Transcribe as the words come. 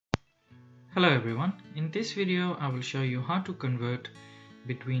Hello everyone, in this video I will show you how to convert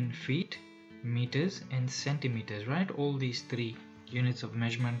between feet, meters and centimeters, right? All these three units of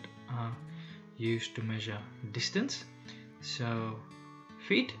measurement are used to measure distance. So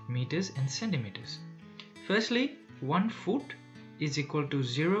feet, meters and centimeters. Firstly, 1 foot is equal to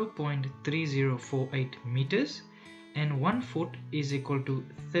 0.3048 meters and 1 foot is equal to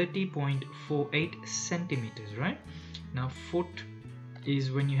 30.48 centimeters, right? Now foot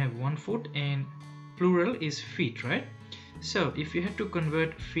is when you have 1 foot and plural is feet, right? So if you had to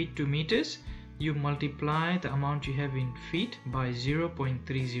convert feet to meters, you multiply the amount you have in feet by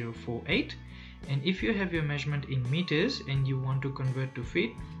 0.3048, and if you have your measurement in meters and you want to convert to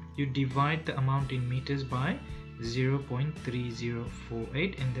feet, you divide the amount in meters by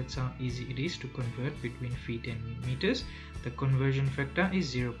 0.3048, and that's how easy it is to convert between feet and meters. The conversion factor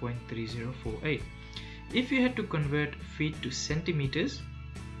is 0.3048. If you had to convert feet to centimeters,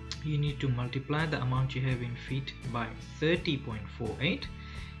 you need to multiply the amount you have in feet by 30.48,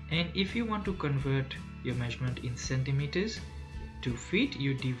 and if you want to convert your measurement in centimeters to feet,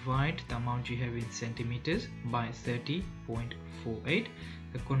 you divide the amount you have in centimeters by 30.48.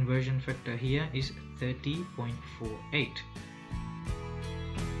 The conversion factor here is 30.48.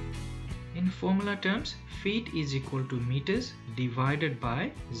 In formula terms, feet is equal to meters divided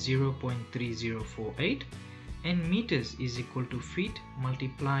by 0.3048, and meters is equal to feet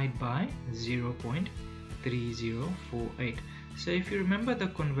multiplied by 0.3048. So if you remember the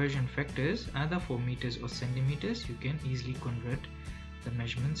conversion factors either for meters or centimeters, you can easily convert the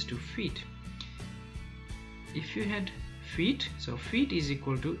measurements to feet. If you had feet, so feet is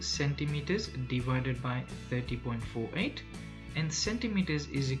equal to centimeters divided by 30.48, and centimeters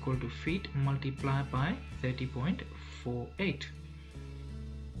is equal to feet multiplied by 30.48.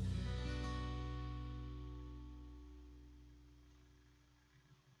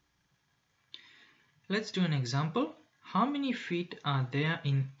 Let's do an example. How many feet are there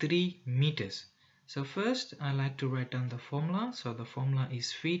in 3 meters? So first I like to write down the formula. So the formula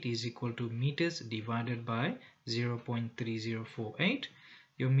is feet is equal to meters divided by 0.3048.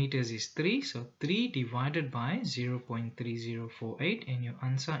 Your meters is 3, so 3 divided by 0.3048, and your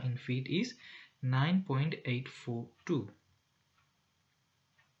answer in feet is 9.842.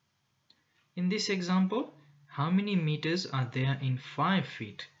 In this example, how many meters are there in 5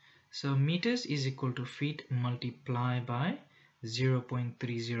 feet? So meters is equal to feet multiplied by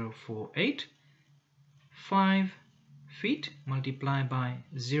 0.3048. 5 feet multiplied by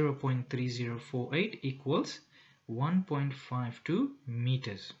 0.3048 equals 1.52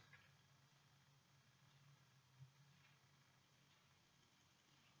 meters.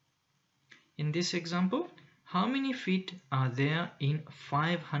 In this example, how many feet are there in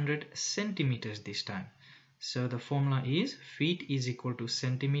 500 centimeters this time? So the formula is feet is equal to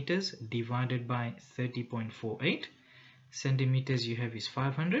centimeters divided by 30.48. Centimeters you have is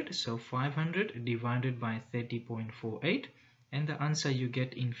 500, so 500 divided by 30.48, and the answer you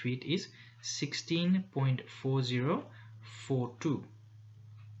get in feet is 16.4042.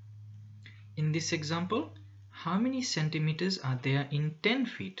 In this example, how many centimeters are there in 10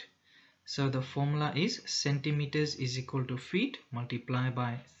 feet? So the formula is centimeters is equal to feet multiplied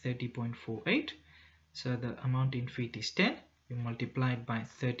by 30.48. So the amount in feet is 10. You multiply it by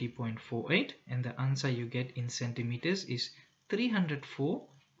 30.48, and the answer you get in centimeters is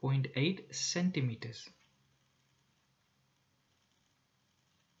 304.8 centimeters.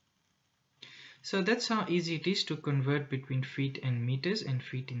 So that's how easy it is to convert between feet and meters and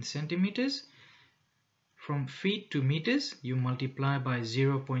feet in centimeters. From feet to meters, you multiply by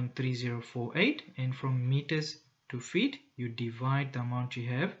 0.3048, and from meters to feet, you divide the amount you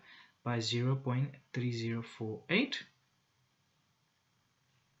have by 0.3048.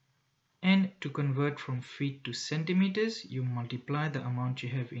 And to convert from feet to centimeters, you multiply the amount you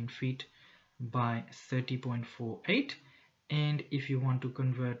have in feet by 30.48, and if you want to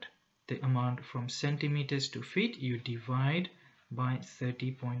convert the amount from centimeters to feet, you divide by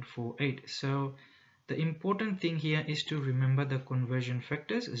 30.48. So the important thing here is to remember the conversion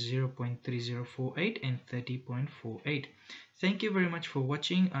factors 0.3048 and 30.48. Thank you very much for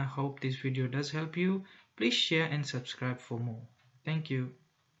watching. I hope this video does help you. Please share and subscribe for more. Thank you.